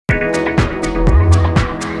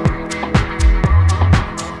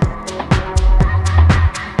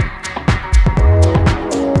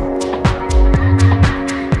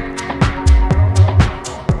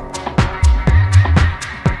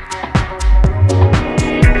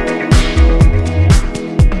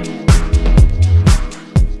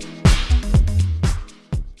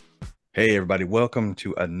Hey, everybody, welcome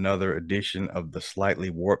to another edition of the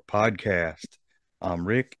Slightly Warped Podcast. I'm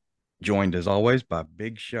Rick, joined as always by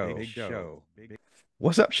Big Show.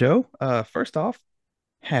 What's up, Show? First off,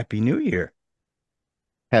 Happy New Year.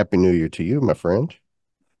 Happy New Year to you, my friend.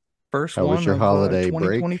 First How was one your of holiday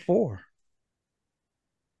break? 2024.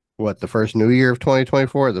 What, the first New Year of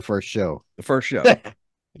 2024 or the first show? The first show.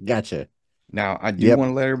 Gotcha. Now, I do Yep. want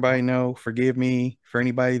to let everybody know, forgive me for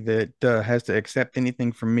anybody that has to accept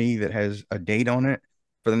anything from me that has a date on it.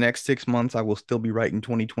 For the next 6 months, I will still be writing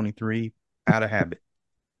 2023 out of habit.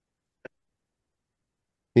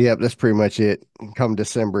 Yep, that's pretty much it. Come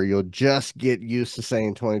December, you'll just get used to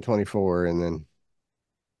saying 2024 and then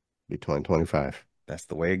be 2025. That's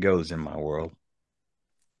the way it goes in my world.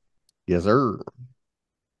 Yes, sir. It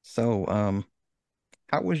So,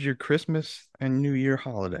 how was your Christmas and New Year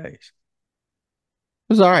holidays?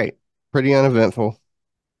 was all right. Pretty uneventful,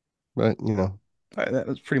 but That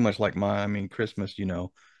was pretty much like mine. I mean, Christmas,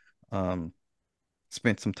 um,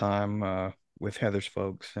 spent some time with Heather's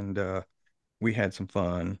folks, and we had some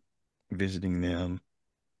fun visiting them.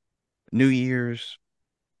 New Year's,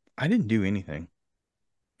 I didn't do anything.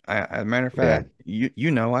 As a matter of yeah. fact,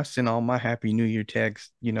 you know, I sent all my Happy New Year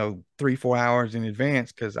texts, 3, 4 hours in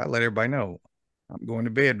advance because I let everybody know I'm going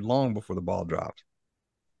to bed long before the ball drops.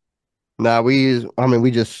 Nah, we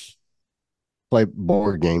just play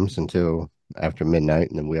board games until after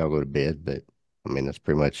midnight and then we all go to bed. But that's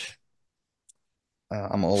pretty much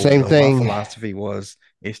I'm old, same so my thing. philosophy was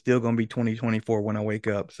it's still going to be 2024 when I wake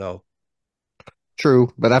up. So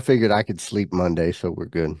True, but I figured I could sleep Monday, so we're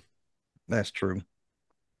good. that's true.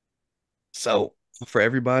 So for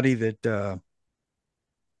everybody that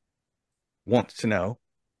wants to know,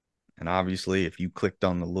 and obviously if you clicked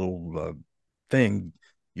on the little thing,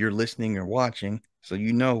 you're listening or watching, so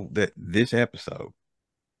you know that this episode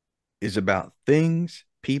is about things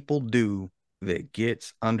people do that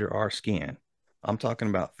gets under our skin. I'm talking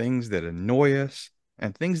about things that annoy us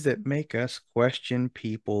and things that make us question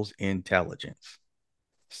people's intelligence.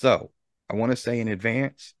 So I want to say in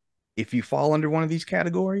advance, if you fall under one of these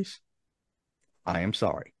categories, I am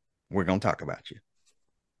sorry. We're going to talk about you.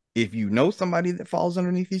 If you know somebody that falls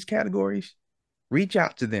underneath these categories, reach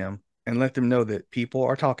out to them and let them know that people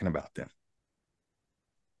are talking about them.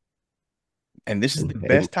 And this is the And, and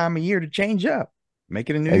best time of year to change up. Make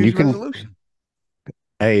it a New and you Year's can resolution.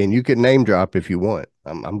 hey, and you can name drop if you want.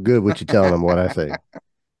 I'm good with you telling them what I say.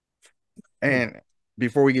 And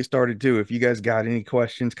before we get started, too, if you guys got any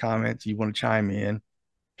questions, comments, you want to chime in,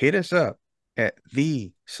 hit us up at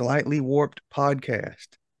the slightly warped podcast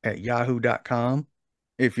at yahoo.com.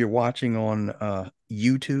 If you're watching on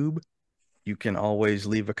YouTube, you can always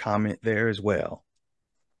leave a comment there as well.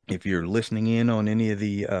 If you're listening in on any of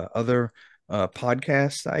the other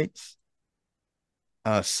podcast sites,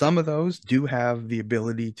 some of those do have the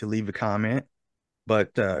ability to leave a comment, but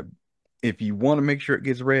if you want to make sure it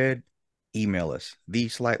gets read, email us, the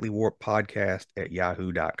slightly warped podcast at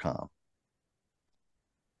yahoo.com.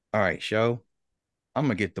 All right, show. I'm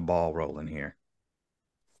going to get the ball rolling here.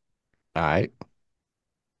 All right.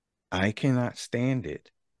 I cannot stand it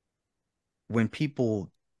when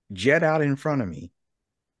people jet out in front of me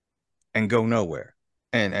and go nowhere.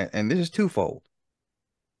 And this is twofold.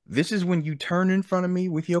 This is when you turn in front of me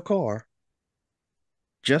with your car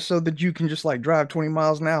just so that you can just like drive 20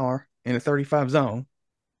 miles an hour in a 35 zone.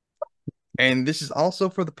 And this is also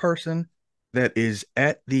for the person that is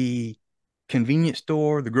at the convenience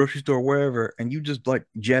store, the grocery store, wherever, and you just like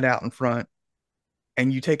jet out in front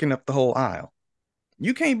and you taking up the whole aisle.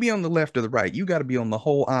 You can't be on the left or the right. You got to be on the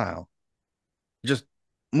whole aisle, just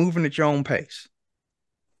moving at your own pace.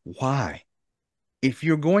 Why? If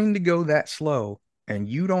you're going to go that slow and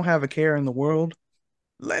you don't have a care in the world,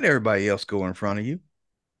 let everybody else go in front of you.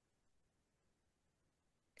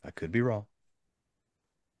 I could be wrong.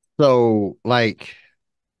 So, like,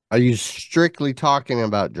 are you strictly talking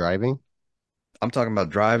about driving? I'm talking about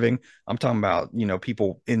driving. I'm talking about,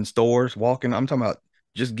 people in stores walking. I'm talking about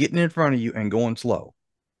just getting in front of you and going slow.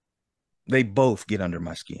 They both get under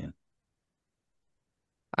my skin.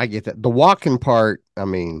 I get that. The walking part,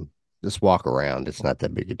 just walk around. It's not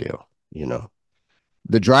that big a deal,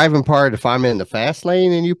 The driving part, if I'm in the fast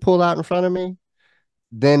lane and you pull out in front of me,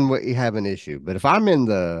 then we have an issue. But if I'm in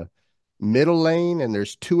the middle lane and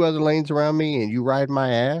there's two other lanes around me and you ride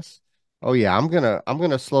my ass, oh yeah, I'm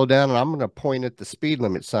gonna slow down and I'm gonna point at the speed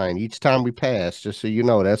limit sign each time we pass, just so you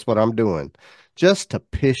know that's what I'm doing. Just to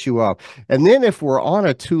piss you off. And then if we're on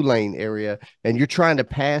a two-lane area and you're trying to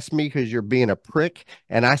pass me because you're being a prick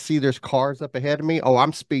and I see there's cars up ahead of me, oh,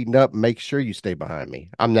 I'm speeding up. Make sure you stay behind me.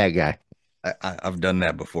 I'm that guy. I've done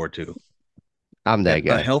that before too. I'm that A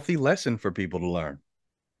guy. healthy lesson for people to learn.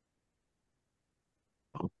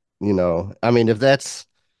 I mean, if that's,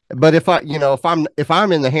 but if if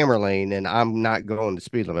I'm in the hammer lane and I'm not going the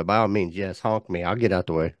speed limit, by all means, yes, honk me. I'll get out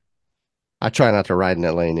the way. I try not to ride in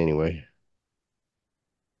that lane anyway.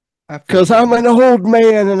 I feel Because you I'm on an that. old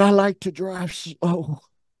man and I like to drive slow.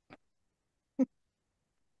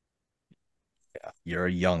 Yeah, you're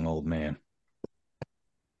a young old man.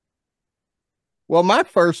 Well, my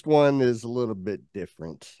first one is a little bit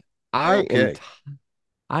different. I am Okay. t-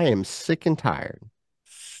 I am sick and tired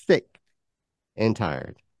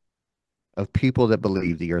of people that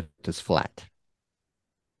believe the earth is flat.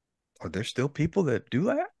 Are there still people that do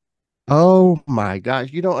that? Oh my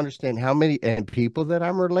gosh, you don't understand how many and people that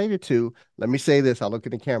I'm related to. Let me say this, I'll look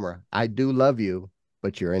in the camera. I do love you,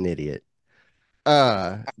 but you're an idiot.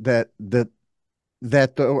 That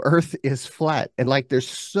the earth is flat. And like there's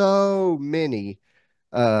so many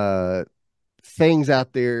uh things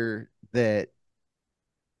out there that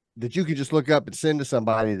you could just look up and send to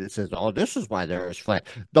somebody that says, "Oh, this is why the earth's flat.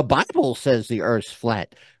 The Bible says the earth's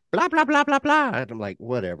flat." Blah blah blah blah blah. And I'm like,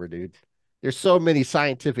 whatever, dude. There's so many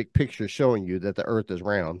scientific pictures showing you that the earth is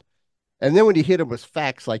round. And then when you hit them with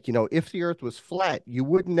facts like, if the earth was flat, you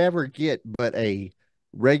would never get but a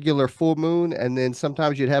regular full moon. And then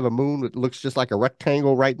sometimes you'd have a moon that looks just like a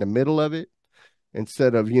rectangle right in the middle of it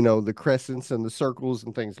instead of, the crescents and the circles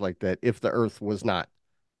and things like that if the earth was not,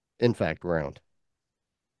 in fact, round.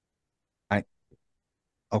 I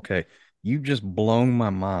okay. You've just blown my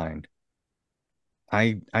mind.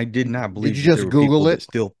 I did not Did believe you that there just were people Google that it?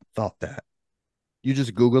 still thought that. You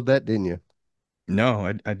just Googled that, didn't you?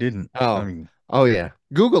 No, I didn't. I Oh, mean, oh yeah.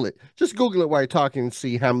 Google it. Just Google it while you're talking and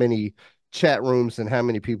see how many chat rooms and how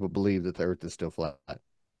many people believe that the earth is still flat.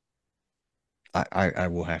 I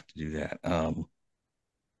will have to do that.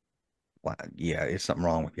 Yeah, it's something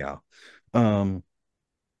wrong with y'all. Um,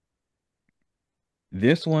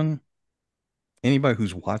 this one, anybody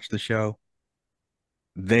who's watched the show,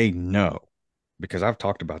 they know because I've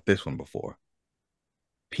talked about this one before.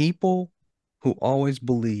 People who always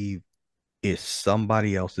believe it's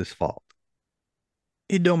somebody else's fault.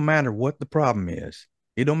 It don't matter what the problem is.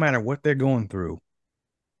 It don't matter what they're going through.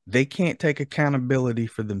 They can't take accountability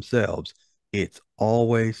for themselves. It's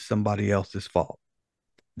always somebody else's fault.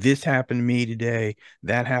 This happened to me today.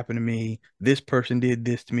 That happened to me. This person did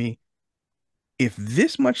this to me. If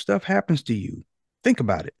this much stuff happens to you, think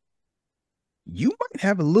about it. You might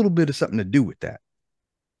have a little bit of something to do with that.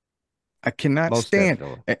 I cannot Most stand,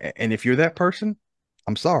 definitely. and if you're that person,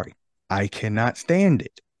 I'm sorry. I cannot stand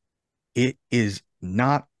it. It is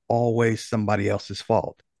not always somebody else's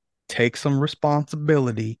fault. Take some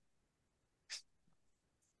responsibility.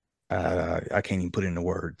 I can't even put it into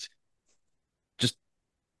words. Just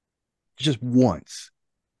just once.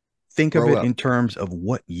 Think of Grow it up. in terms of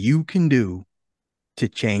what you can do to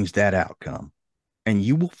change that outcome. And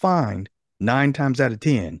you will find 9 times out of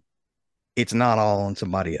 10, it's not all on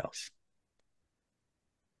somebody else.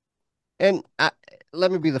 And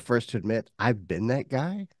let me be the first to admit, I've been that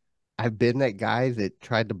guy. I've been that guy that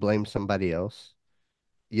tried to blame somebody else,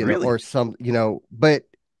 Really? or but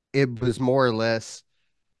it was more or less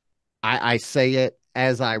I say it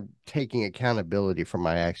as I'm taking accountability for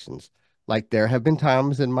my actions. Like there have been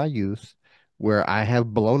times in my youth where I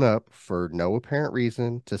have blown up for no apparent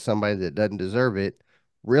reason to somebody that doesn't deserve it,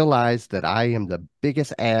 realized that I am the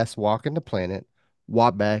biggest ass walking the planet,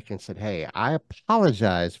 walked back and said, "Hey, I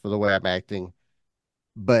apologize for the way I'm acting,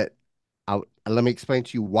 but let me explain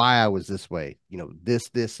to you why I was this way.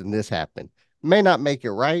 This, and this happened. May not make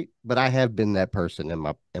it right, but I have been that person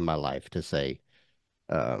in my life to say,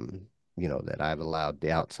 um, that I've allowed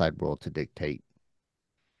the outside world to dictate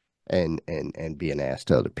and be an ass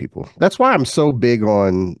to other people. That's why I'm so big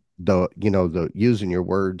on the using your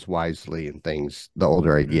words wisely and things the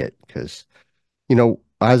older I Mm-hmm. get. Because,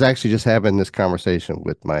 I was actually just having this conversation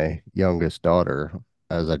with my youngest daughter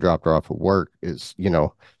as I dropped her off at work is,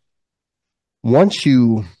 once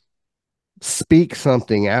you speak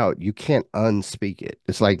something out, you can't unspeak it.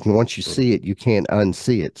 It's like once you True. see it, you can't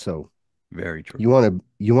unsee it. So Very true. you want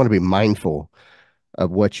to be mindful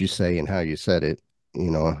of what you say and how you said it,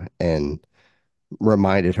 and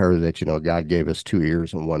reminded her that, God gave us two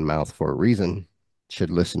ears and one mouth for a reason. Should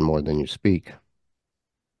listen more than you speak.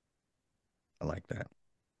 I like that.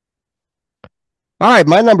 All right,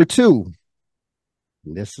 my number two.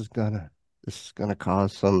 This is gonna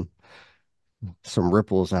cause some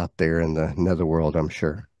ripples out there in the netherworld, I'm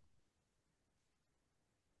sure.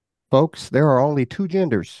 Folks, there are only two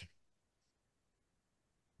genders,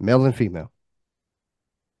 male and female.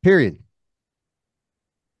 Period.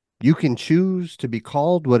 You can choose to be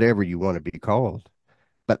called whatever you want to be called,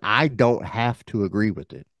 but I don't have to agree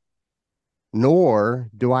with it, nor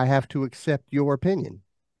do I have to accept your opinion.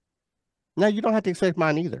 Now, you don't have to accept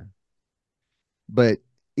mine either. But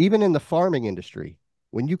even in the farming industry,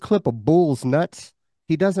 when you clip a bull's nuts,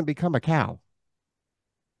 he doesn't become a cow.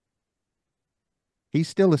 He's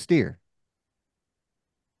still a steer.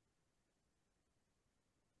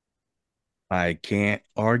 I can't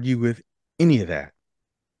argue with any of that.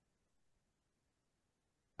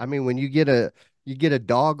 I mean, when you get a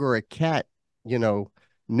dog or a cat, you know,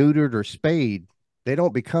 neutered or spayed, they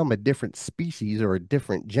don't become a different species or a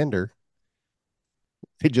different gender.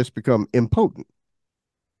 They just become impotent.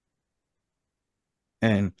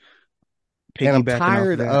 And And piggybacking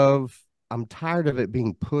off of that, I'm tired of it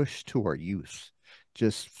being pushed to our youth,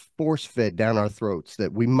 just force fed down our throats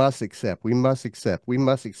that we must accept, we must accept, we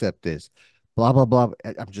must accept this, blah blah blah.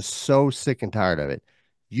 I'm just so sick and tired of it.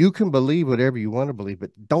 You can believe whatever you want to believe,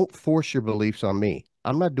 but don't force your beliefs on me.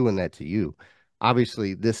 I'm not doing that to you.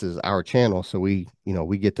 Obviously, this is our channel, so we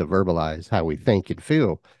get to verbalize how we think and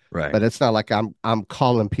feel. right. But it's not like I'm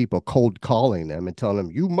calling people, cold calling them and telling them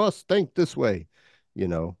you must think this way,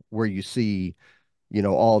 where you see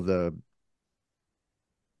all the,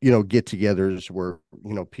 get-togethers where,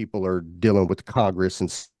 people are dealing with Congress and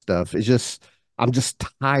stuff. I'm just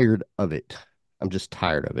tired of it. I'm just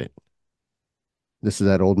tired of it. This is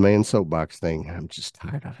that old man soapbox thing. I'm just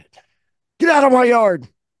tired of it. Get out of my yard.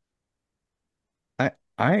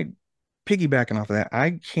 I piggybacking off of that,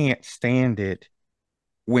 I can't stand it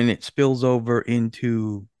when it spills over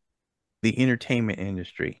into the entertainment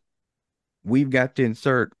industry. We've got to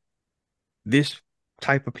insert this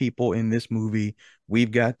type of people in this movie.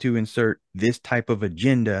 We've got to insert this type of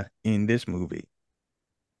agenda in this movie.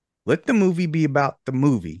 Let the movie be about the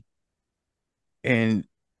movie and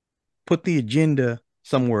put the agenda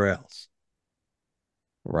somewhere else.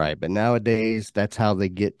 Right. But nowadays, that's how they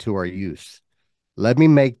get to our youth. Let me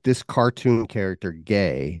make this cartoon character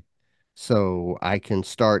gay so I can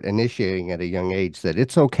start initiating at a young age that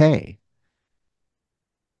it's okay.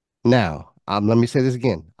 Now, let me say this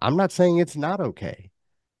again. I'm not saying it's not okay.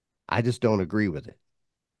 I just don't agree with it.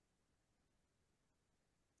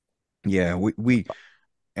 Yeah, we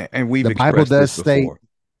and we've The Bible expressed does this state before.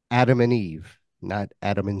 Adam and Eve, not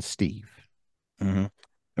Adam and Steve. Hmm.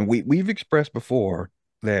 And we've expressed before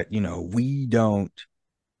that,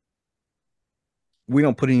 we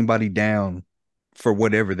don't put anybody down for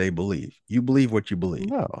whatever they believe. You believe what you believe.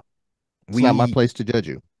 No, it's not my We place to judge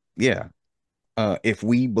you. Yeah. If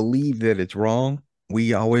we believe that it's wrong,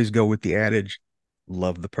 we always go with the adage,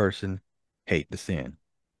 love the person, hate the sin.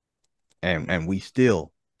 And we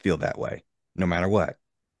still feel that way, no matter what.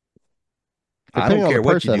 I don't Depending on the care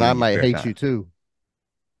what you person, do I in your might spare hate you time. too.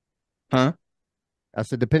 Huh? I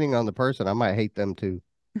said, depending on the person, I might hate them too.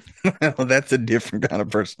 Well, that's a different kind of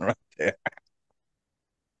person right there.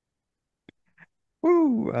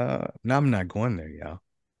 Woo, no, I'm not going there, y'all.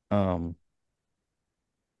 Um,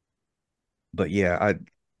 but yeah,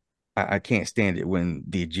 I can't stand it when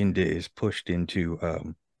the agenda is pushed into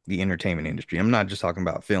the entertainment industry. I'm not just talking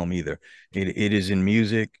about film either. It is in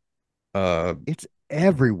music. Uh, It's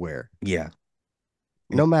everywhere. yeah,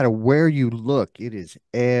 No matter where you look, it is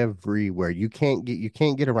everywhere. You can't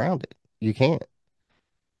get around it. You can't.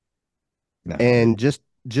 no, And just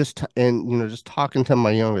talking to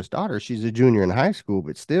my youngest daughter, she's a junior in high school,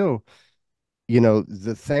 but still,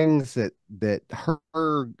 the things that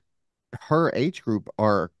her age group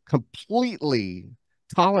are completely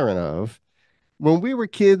tolerant of. When we were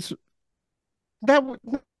kids, that would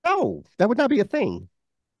no, that would not be a thing.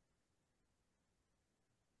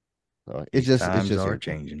 So these it's times just are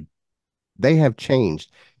irritating. changing. They have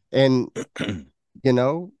changed, and you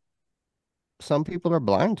know, some people are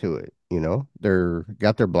blind to it. They're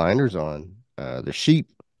got their blinders on. The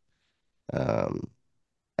sheep. Um,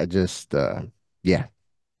 I just, yeah,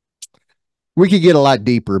 we could get a lot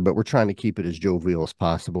deeper, but we're trying to keep it as jovial as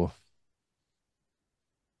possible.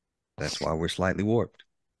 That's why we're slightly warped.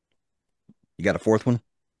 You got a fourth one?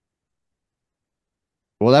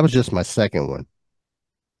 Well, that was just my second one.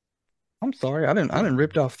 I'm sorry. I didn't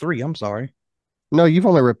ripped off three. I'm sorry. No, you've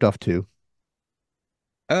only ripped off two.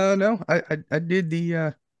 No, I did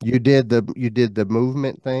the You did the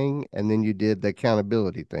movement thing, and then you did the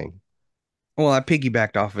accountability thing. well, I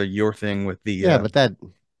piggybacked off of your thing with the Yeah, but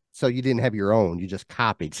so you didn't have your own. You just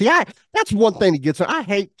copied. See, that's one thing that gets. I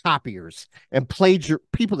hate copiers and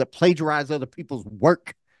people that plagiarize other people's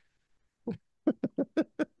work.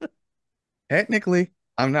 technically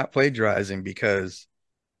I'm not plagiarizing because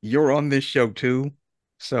you're on this show too,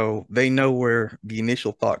 so they know where the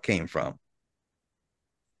initial thought came from.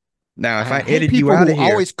 Now, if I I hate edit you people out who of here,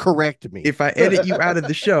 always correct me. if I edit you out of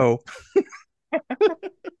the show,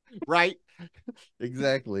 Right?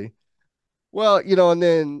 Exactly. Well, and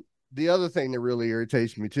then the other thing that really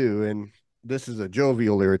irritates me too, and this is a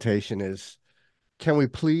jovial irritation, is can we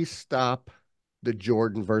please stop the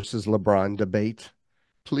Jordan versus LeBron debate?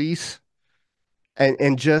 Please.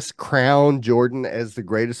 And just crown Jordan as the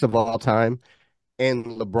greatest of all time and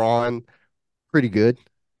LeBron pretty good.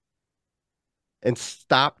 And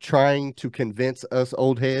stop trying to convince us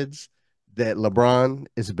old heads that LeBron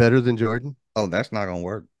is better than Jordan. oh, that's not gonna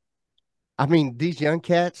work. I mean, these young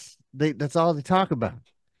cats, that's all they talk about.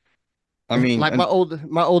 I mean, Like my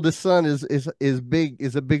oldest son is a big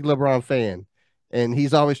LeBron fan, and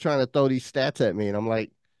he's always trying to throw these stats at me, and I'm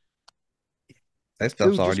like, that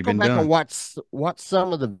stuff's dude, already just go been back and done. watch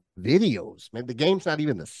some of the videos. Man, the game's not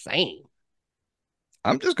even the same.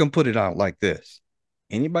 I'm just gonna put it out like this: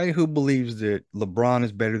 anybody who believes that LeBron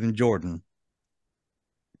is better than Jordan,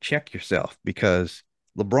 check yourself because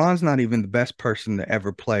LeBron's not even the best person to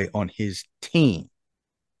ever play on his team.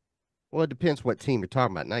 Well, it depends what team you're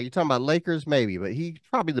talking about. Now you're talking about Lakers, maybe, but he's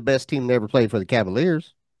probably the best team to ever play for the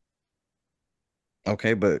Cavaliers.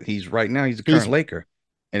 Okay, but he's the He's current Laker.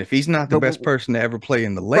 And if he's not the but best person to ever play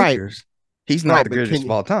in the right, Lakers, he's not right, the but greatest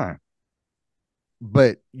of all time.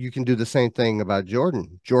 you can do the same thing about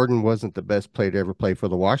Jordan. Jordan wasn't the best player to ever play for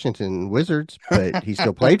the Washington Wizards, but he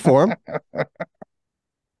still played for him,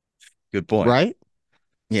 Good point. right?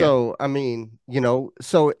 Yeah. So I mean,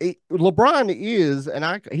 LeBron is,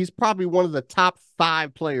 and he's probably one of the top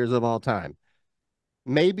 5 players of all time.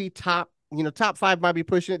 Maybe top 5 might be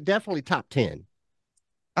pushing it. Definitely top 10.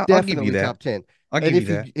 I'll give you Definitely that. top 10. I'll And give you if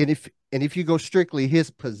you that. and if you go strictly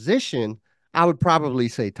his position, I would probably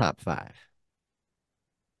say top 5.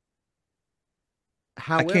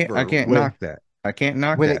 I However, can't knock that. I can't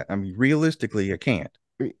knock when it that. I mean, realistically, I can't.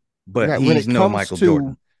 But yeah, when he's it no comes Michael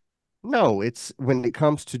Jordan. to no, it's when it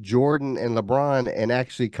comes to Jordan and LeBron and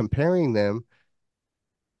actually comparing them,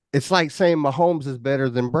 it's like saying Mahomes is better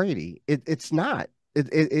than Brady. It's not.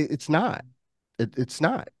 It's not. It's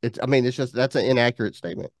not. It's I mean, it's just that's an inaccurate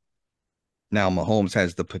statement. Now, Mahomes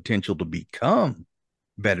has the potential to become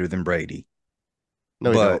better than Brady,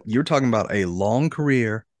 No, he but don't. you're talking about a long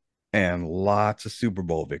career and lots of Super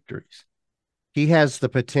Bowl victories. He has the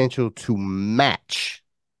potential to match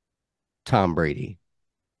Tom Brady.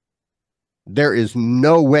 There is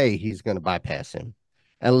no way he's going to bypass him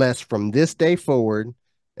unless from this day forward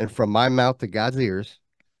and from my mouth to God's ears,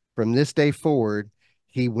 from this day forward,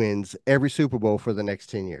 he wins every Super Bowl for the next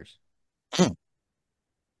 10 years.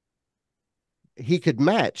 He could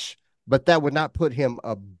match, but that would not put him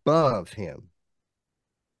above him.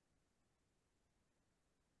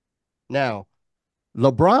 Now,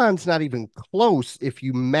 LeBron's not even close if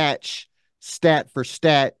you match stat for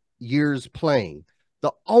stat years playing.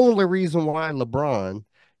 The only reason why LeBron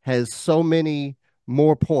has so many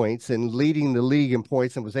more points and leading the league in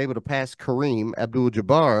points and was able to pass Kareem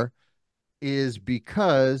Abdul-Jabbar is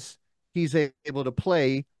because he's able to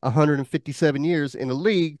play 157 years in a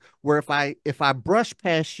league where if I brush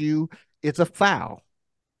past you, it's a foul.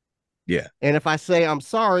 Yeah. And if I say I'm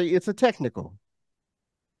sorry, it's a technical.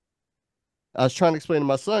 I was trying to explain to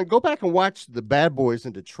my son, go back and watch the Bad Boys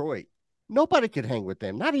in Detroit. Nobody could hang with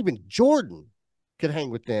them. Not even Jordan could hang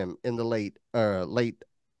with them in the late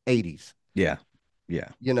 80s. Yeah. Yeah.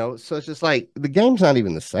 So it's just like the game's not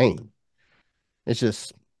even the same. It's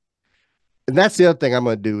just and that's the other thing I'm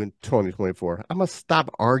gonna do in 2024. I'm gonna stop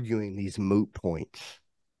arguing these moot points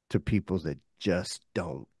to people that just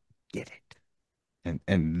don't get it. And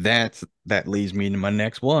that leads me to my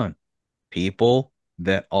next one. People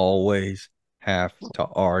that always have to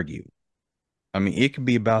argue. I mean, it could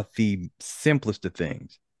be about the simplest of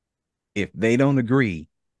things. If they don't agree,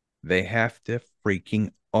 they have to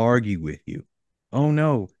freaking argue with you. Oh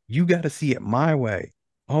no, you got to see it my way.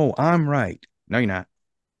 Oh, I'm right. No, you're not.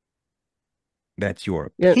 That's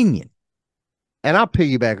your Yeah, opinion. and I'll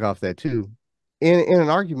piggyback off that too. In an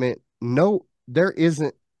argument, no, there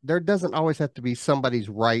doesn't always have to be somebody's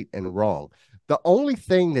right and wrong. The only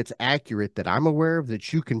thing that's accurate that I'm aware of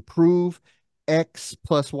that you can prove X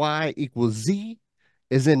plus Y equals Z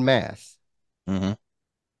is in math. Mm-hmm.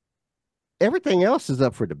 Everything else is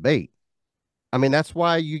up for debate. I mean, that's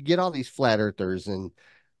why you get all these flat earthers and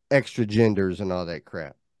extra genders and all that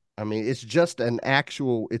crap. I mean, it's just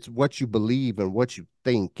it's what you believe and what you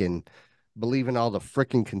think and believe in all the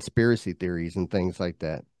freaking conspiracy theories and things like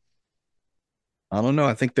that. I don't know.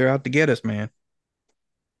 I think they're out to get us, man.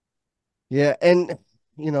 Yeah, and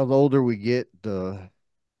the older we get, the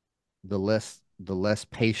less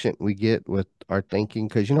patient we get with our thinking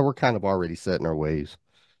because we're kind of already set in our ways.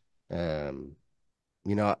 Um,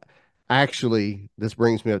 you know, actually, this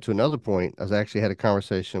brings me up to another point. I was actually had a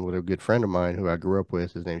conversation with a good friend of mine who I grew up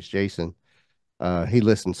with. His name's Jason. He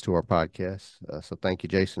listens to our podcast, so thank you,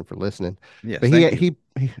 Jason, for listening. Yes, But thank you.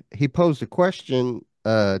 he posed a question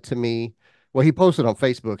to me. Well, he posted on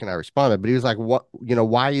Facebook, and I responded. But he was like, "What?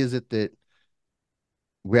 Why is it that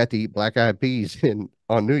we have to eat black eyed peas in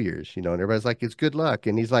on New Year's?" And everybody's like, "It's good luck."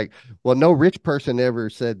 And he's like, "Well, no rich person ever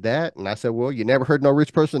said that." And I said, "Well, you never heard no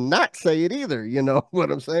rich person not say it either." You know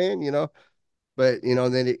what I'm saying? But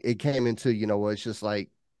then it came into well, it's just like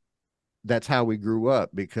that's how we grew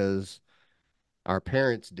up because our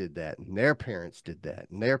parents did that and their parents did that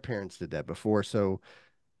and their parents did that before. So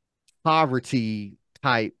poverty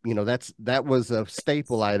type, that was a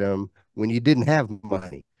staple item when you didn't have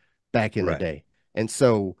money back in the Right. day. And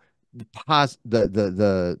so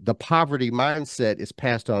the poverty mindset is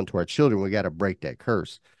passed on to our children. We got to break that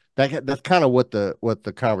curse. That's kind of what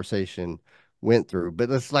the conversation went through. But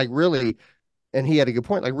it's like really, and he had a good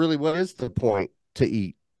point. Like really, what is the point to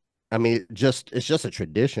eat? I mean, it's just a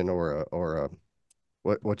tradition or a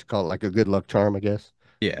what you call it, like a good luck charm, I guess.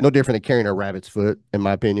 Yeah. No different than carrying a rabbit's foot, in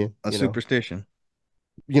my opinion. A superstition.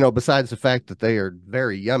 Besides the fact that they are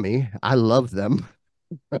very yummy, I love them.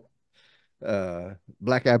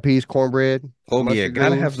 Black eyed peas, cornbread, Oh yeah, mustard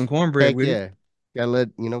gotta have some greens. cornbread Heck with it. yeah,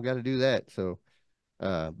 gotta do that. So,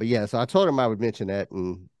 but yeah, so I told him I would mention that,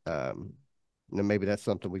 and maybe that's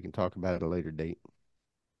something we can talk about at a later date.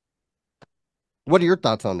 What are your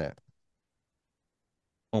thoughts on that?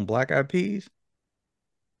 On black eyed peas,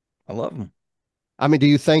 I love them. I mean, do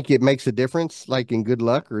you think it makes a difference, like in good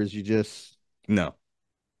luck, or is you just No,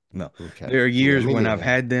 no. okay? There are Yeah, years me when I've neither.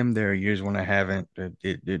 had them. There are years when I haven't.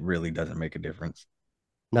 It really doesn't make a difference.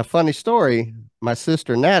 Now, funny story, my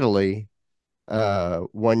sister Natalie,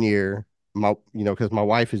 one year, because my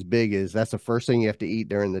wife is big, is that's the first thing you have to eat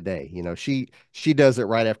during the day. She does it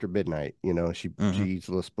right after midnight. She Hmm. eats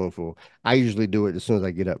a little spoonful. I usually do it as soon as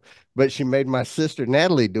I get up. But she made my sister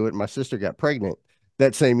Natalie do it. My sister got pregnant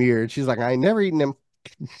that same year, and she's like, I ain't never eating them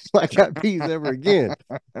black eyed peas ever again.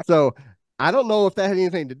 So I don't know if that had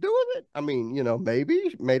anything to do with it. I mean,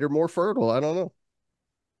 maybe made her more fertile. I don't know.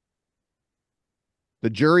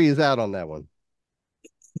 The jury is out on that one.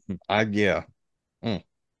 I yeah. Mm.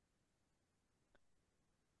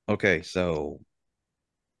 Okay, so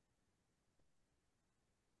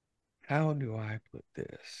how do I put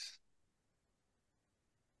this?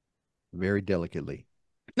 Very delicately.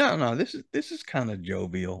 No, no, this is kind of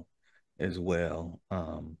jovial as well.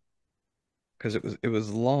 Because it was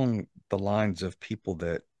along the lines of people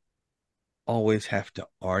that always have to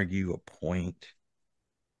argue a point.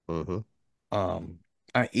 Hmm. Um,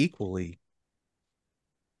 I equally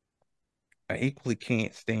I equally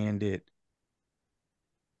can't stand it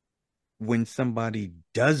when somebody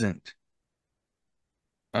doesn't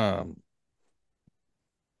um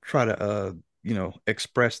try to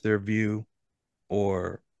express their view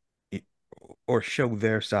or or show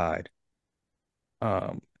their side.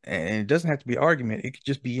 And it doesn't have to be argument. It could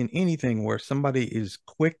just be in anything where somebody is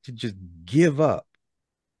quick to just give up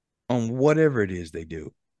on whatever it is they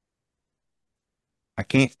do. I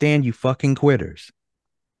can't stand you fucking quitters.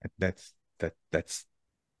 That's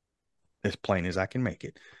as plain as I can make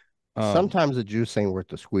it. Um, Sometimes the juice ain't worth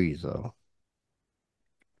the squeeze, though.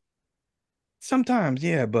 Sometimes,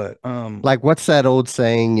 yeah, but Like what's that old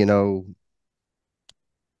saying?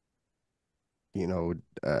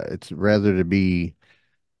 It's rather to be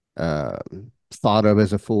uh, thought of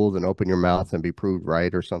as a fool than open your mouth and be proved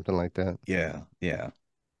right, or something like that. yeah, yeah.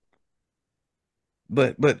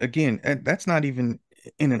 But again, that's not even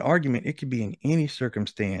in an argument. It could be in any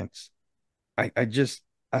circumstance. I just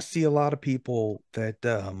I see a lot of people that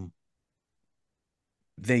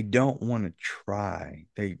they don't want to try.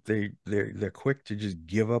 They're quick to just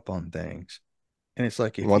give up on things. And it's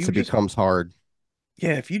like if Once you it just becomes hard,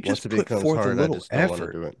 yeah, if you once just it put becomes forth hard, I just don't want to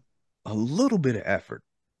do it. a little bit of effort,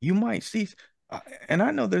 you might see. And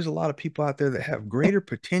I know there's a lot of people out there that have greater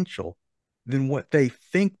potential than what they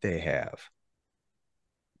think they have,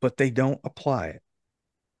 but they don't apply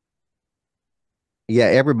Yeah,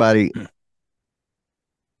 everybody. it.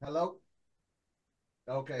 Hello.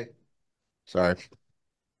 Okay. Sorry.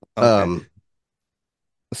 Okay. Um,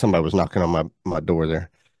 Somebody was knocking on my door there.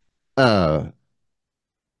 Uh,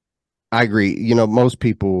 I agree. Most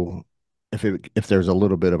people, if there's a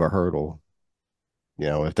little bit of a hurdle,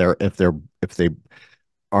 if they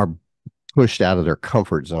are pushed out of their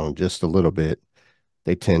comfort zone just a little bit,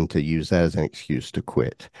 they tend to use that as an excuse to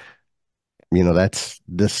quit. That's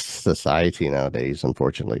this society nowadays,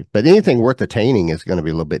 unfortunately. But anything worth attaining is going to be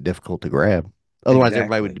a little bit difficult to grab. Otherwise,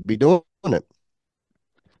 everybody Exactly. would be doing it.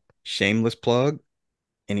 Shameless plug.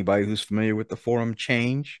 Anybody who's familiar with the forum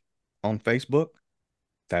Change on Facebook,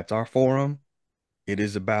 that's our forum. It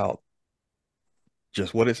is about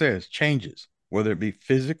just what it says, changes, whether it be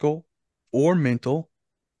physical or mental.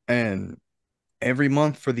 And every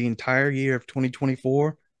month for the entire year of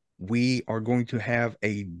 2024, we are going to have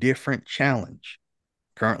a different challenge.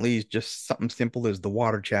 Currently, it's just something simple as the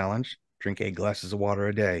water challenge. Drink 8 glasses of water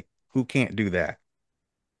a day. Who can't do that?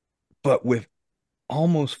 But with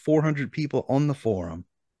almost 400 people on the forum,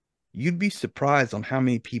 you'd be surprised on how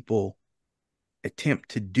many people attempt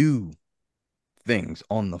to do things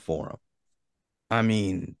on the forum. I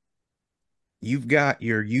mean, you've got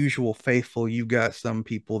your usual faithful, you've got some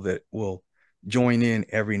people that will join in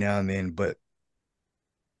every now and then, but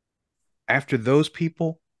after those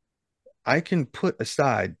people, I can put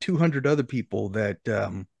aside 200 other people that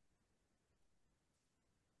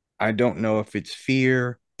I don't know if it's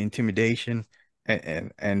fear, intimidation,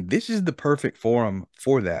 and this is the perfect forum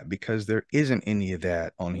for that because there isn't any of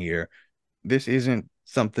that on here. This isn't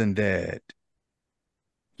something that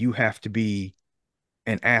you have to be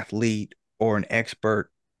an athlete or an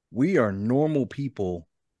expert. We are normal people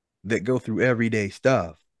that go through everyday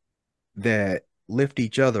stuff that lift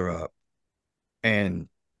each other up and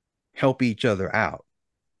help each other out,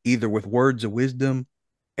 either with words of wisdom,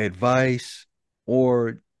 advice,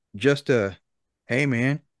 or just a, hey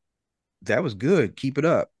man, that was good. Keep it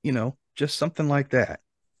up. Just something like that.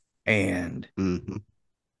 And Hmm.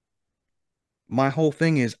 my whole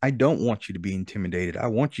thing is, I don't want you to be intimidated. I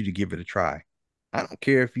want you to give it a try. I don't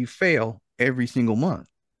care if you fail every single month.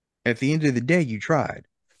 At the end of the day, you tried.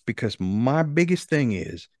 Because my biggest thing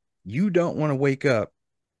is, you don't want to wake up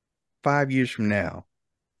 5 years from now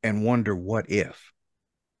and wonder what if.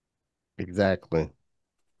 Exactly.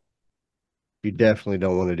 You definitely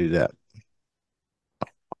don't want to do that.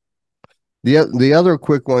 The other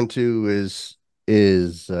quick one too is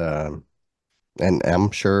and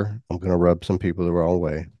I'm sure I'm gonna rub some people the wrong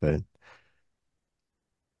way, but at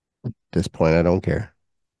this point I don't care.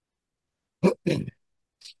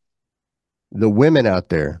 The women out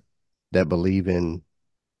there that believe in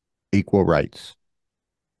equal rights,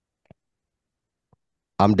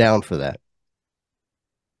 I'm down for that.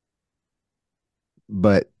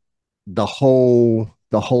 But the whole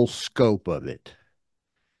scope of it,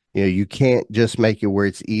 you can't just make it where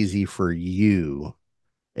it's easy for you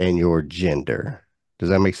and your gender. Does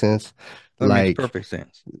that make sense? That makes Like perfect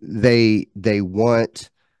sense. they want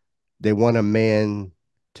a man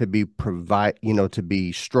to be to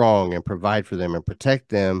be strong and provide for them and protect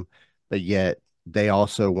them, but yet they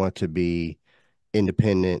also want to be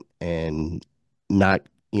independent and not,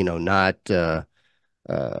 not uh,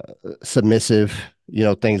 submissive,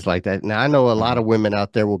 things like that. Now I know a lot Mhm. of women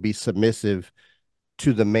out there will be submissive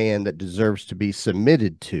to the man that deserves to be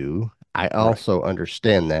submitted to. I Right. also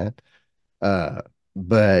understand that. Uh,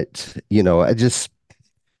 but I just,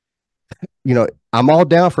 I'm all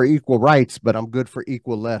down for equal rights, but I'm good for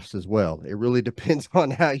equal lefts as well. It really depends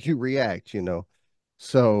on how you react.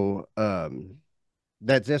 So,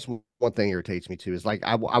 that's one thing irritates me too. Is like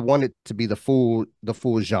I want it to be the full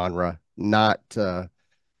genre,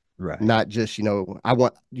 Right. not just I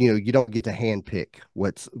want you don't get to handpick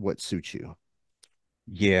what suits you.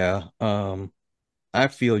 Yeah. I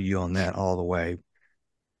feel you on that all the way.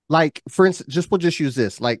 Like for instance, we'll just use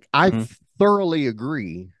this. Like I Mhm. thoroughly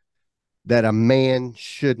agree that a man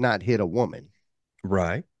should not hit a woman.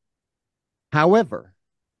 Right. However,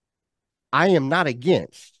 I am not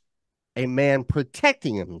against a man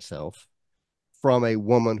protecting himself from a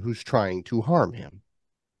woman who's trying to harm him.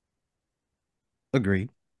 Agreed.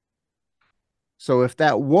 So if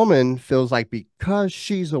that woman feels like because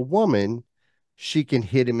she's a woman, she can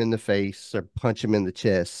hit him in the face or punch him in the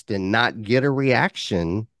chest and not get a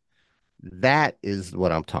reaction, that is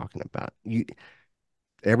what I'm talking about.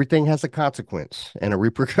 Everything has a consequence and a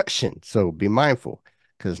repercussion. So be mindful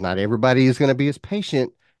because not everybody is going to be as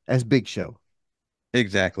patient as Big Show.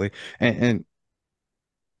 Exactly. And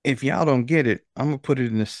if y'all don't get it, I'm gonna put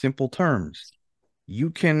it in simple terms. You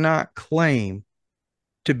cannot claim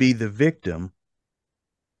to be the victim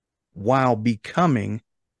while becoming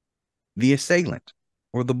the assailant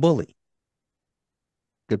or the bully.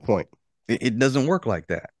 Good point. It doesn't work like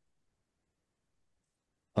that.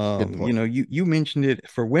 Good point. You mentioned it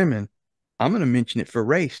for women. I'm gonna mention it for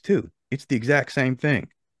race too. It's the exact same thing.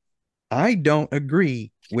 I don't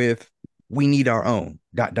agree with we need our own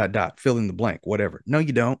dot dot dot fill in the blank, whatever. No,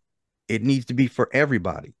 you don't. It needs to be for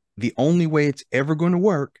everybody. The only way it's ever going to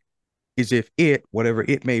work is if it, whatever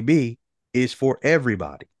it may be, is for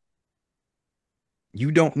everybody.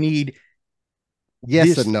 You don't need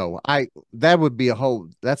Yes and This, no. I that would be a whole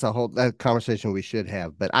that's a whole that conversation we should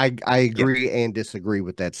have, but I yeah, agree and disagree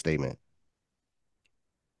with that statement.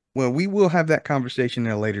 well, we will have that conversation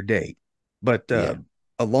at a later date. But Yeah.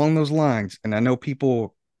 along those lines, and I know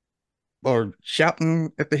people are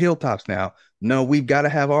shouting at the hilltops now, no, we've got to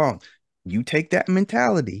have our own. You take that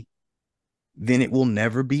mentality, then it will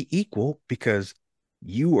never be equal because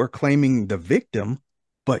you are claiming the victim,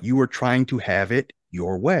 but you are trying to have it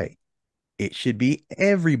your way. It should be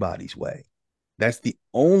everybody's way. That's the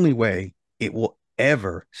only way it will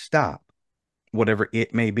ever stop, whatever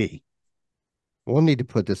it may be. We'll need to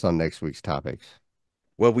put this on next week's topics.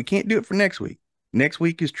 Well, we can't do it for next week. Next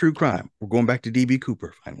week is true crime. We're going back to DB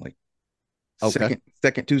Cooper finally. Okay.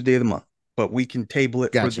 Second Tuesday of the month. But we can table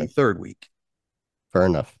it for the Gotcha. third week. Fair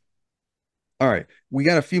enough. All right. We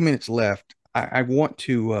got a few minutes left. I want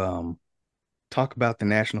to talk about the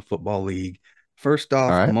National Football League. First All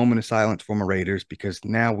off, right. moment of silence for my Raiders because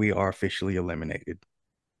now we are officially eliminated.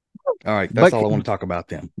 All right, that's But all I want to talk about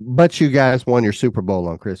them. but you guys won your Super Bowl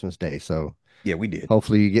on Christmas Day, so Yeah, we did.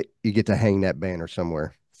 hopefully you get to hang that banner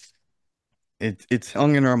somewhere. It's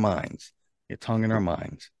hung in our minds. It's hung in our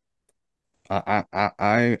minds.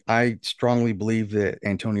 I strongly believe that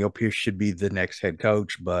Antonio Pierce should be the next head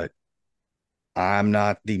coach, but I'm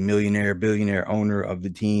not the millionaire billionaire owner of the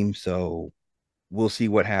team, so we'll see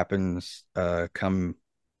what happens come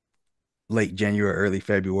late January, early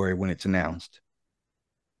February when it's announced.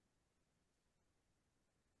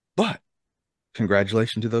 But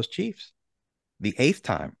congratulations to those Chiefs, the eighth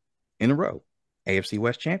time in a row, AFC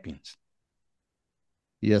West champions.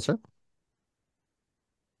 Yes, sir.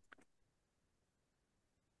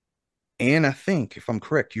 And I think, if I'm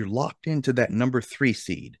correct, you're locked into that number 3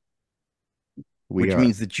 seed, We which are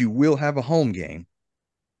means that you will have a home game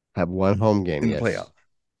have one home game, in the yes. playoff.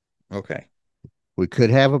 Okay. We could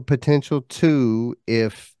have a potential two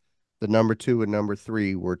if the number two and number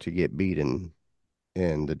three were to get beaten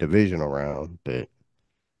in the divisional round, but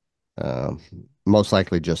um, most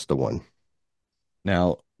likely just the one.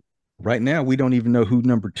 Now, right now, we don't even know who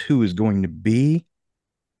number 2 is going to be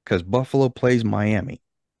because Buffalo plays Miami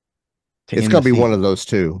to It's end going the to be one of season. those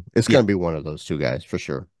two. It's Yeah. going to be one of those two guys for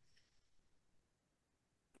sure.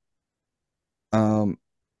 Um,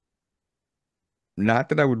 Not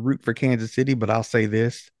that I would root for Kansas City, but I'll say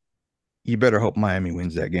this: you better hope Miami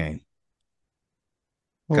wins that game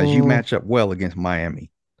because you Mm, match up well against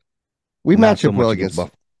Miami, we not match so up well much against against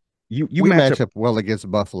Buffalo. You we match match up up well against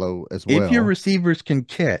Buffalo as if your well. receivers can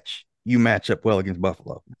catch. You match up well against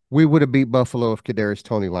Buffalo. We would have beat Buffalo if Kadarius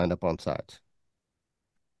Toney lined up on sides.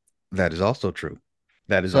 That is also true.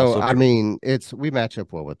 That is So also I true. mean, it's we match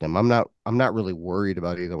up well with them. I'm not really worried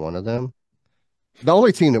about either one of them. The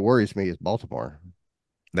only team that worries me is Baltimore.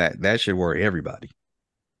 That should worry everybody.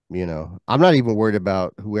 I'm not even worried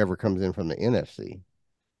about whoever comes in from the NFC.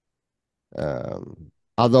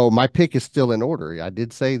 Although my pick is still in order. I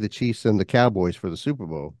did say the Chiefs and the Cowboys for the Super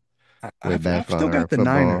Bowl way I've back on still our got the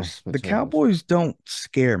football Niners. The materials. Cowboys don't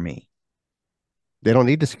scare me. They don't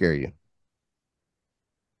need to scare you.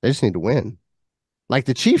 They just need to win. Like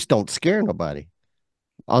the Chiefs don't scare nobody.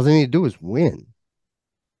 All they need to do is win.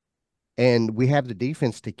 And we have the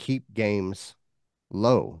defense to keep games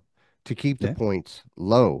low, to keep the Yeah. points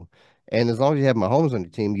low. And as long as you have Mahomes on the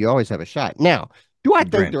team, you always have a shot. Now, do I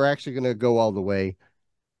think Granted. they're actually going to go all the way?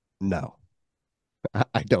 No,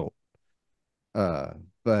 I don't. Uh,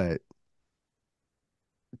 but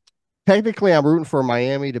technically, I'm rooting for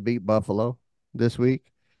Miami to beat Buffalo this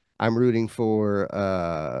week. I'm rooting for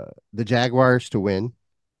the Jaguars to win.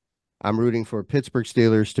 I'm rooting for Pittsburgh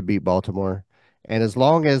Steelers to beat Baltimore. And as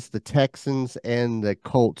long as the Texans and the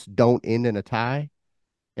Colts don't end in a tie,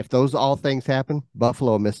 if those all things happen,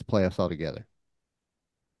 Buffalo will miss the playoffs altogether.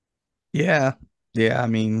 Yeah. Yeah. I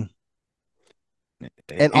mean,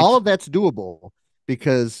 And all it's, of that's doable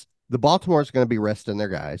because the Baltimore is going to be resting their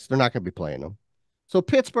guys. They're not going to be playing them. So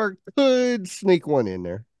Pittsburgh could sneak one in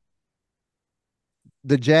there.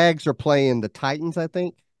 The Jags are playing the Titans, I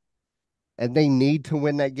think, and they need to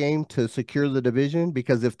win that game to secure the division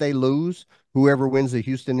because if they lose, whoever wins the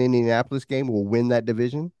Houston Indianapolis game will win that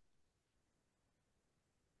division.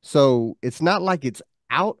 So it's not like it's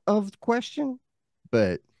out of question,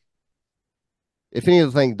 but if any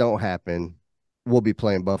of the things don't happen, we'll be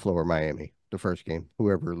playing Buffalo or Miami the first game,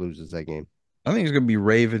 whoever loses that game. I think it's going to be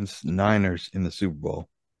Ravens Niners in the Super Bowl.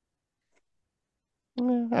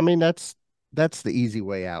 Yeah, I mean, that's the easy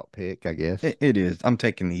way out pick, I guess. It is. I'm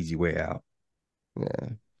taking the easy way out. Yeah.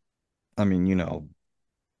 I mean,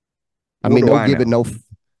 I what mean, do I know?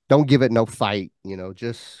 don't give it no fight,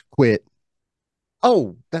 just quit.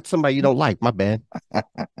 Oh, that's somebody you don't like. My bad.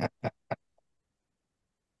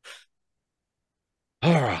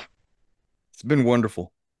 been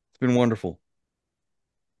wonderful. It's been wonderful.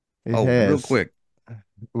 It Oh, real has. quick,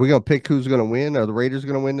 We're gonna pick who's gonna win. Are the Raiders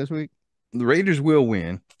gonna win this week? the Raiders will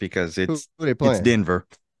win because Who are they it's playing? Denver.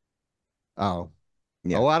 Oh,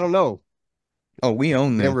 Yeah. oh, I don't know. Oh, we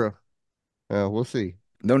own them. Denver. We'll see.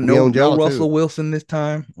 No, We no, own no y'all too. Russell Wilson this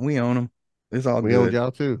time. We own them. It's all We own good.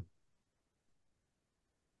 y'all too.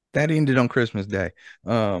 That ended on Christmas Day.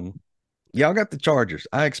 Um, y'all got the Chargers.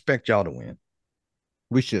 I expect y'all to win.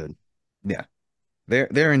 We should. Yeah,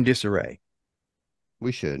 they're in disarray.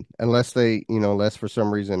 We should. Unless they, unless for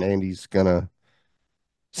some reason Andy's gonna,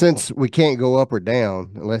 since we can't go up or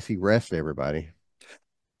down unless he rests everybody.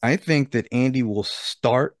 I think that Andy will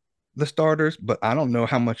start the starters, but I don't know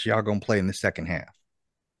how much y'all gonna play in the second half.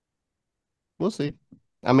 We'll see.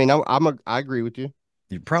 I mean, I agree with you.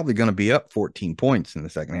 You're probably gonna be up 14 points in the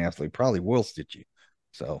second half, so he probably will sit you.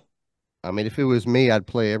 So I mean, if it was me, I'd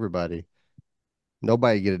play everybody.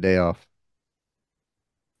 Nobody get a day off.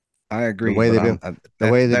 I The agree, way but they've been,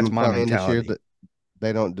 the way they've that's been my playing this year, mentality. that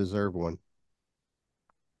they don't deserve one.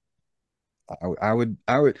 I would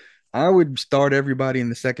I would start everybody in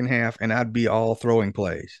the second half, and I'd be all throwing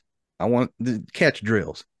plays. I want the catch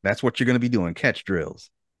drills. That's what you're going to be doing, catch drills.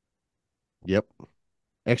 Yep.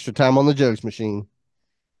 Extra time on the jugs machine.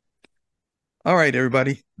 All right,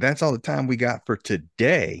 everybody. That's all the time we got for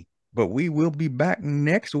today, but we will be back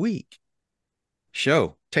next week.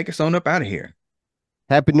 Show, take us on up out of here.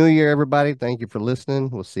 Happy New Year, everybody. Thank you for listening.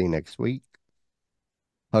 We'll see you next week.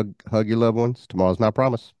 Hug your loved ones. Tomorrow's my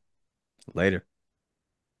promise. Later.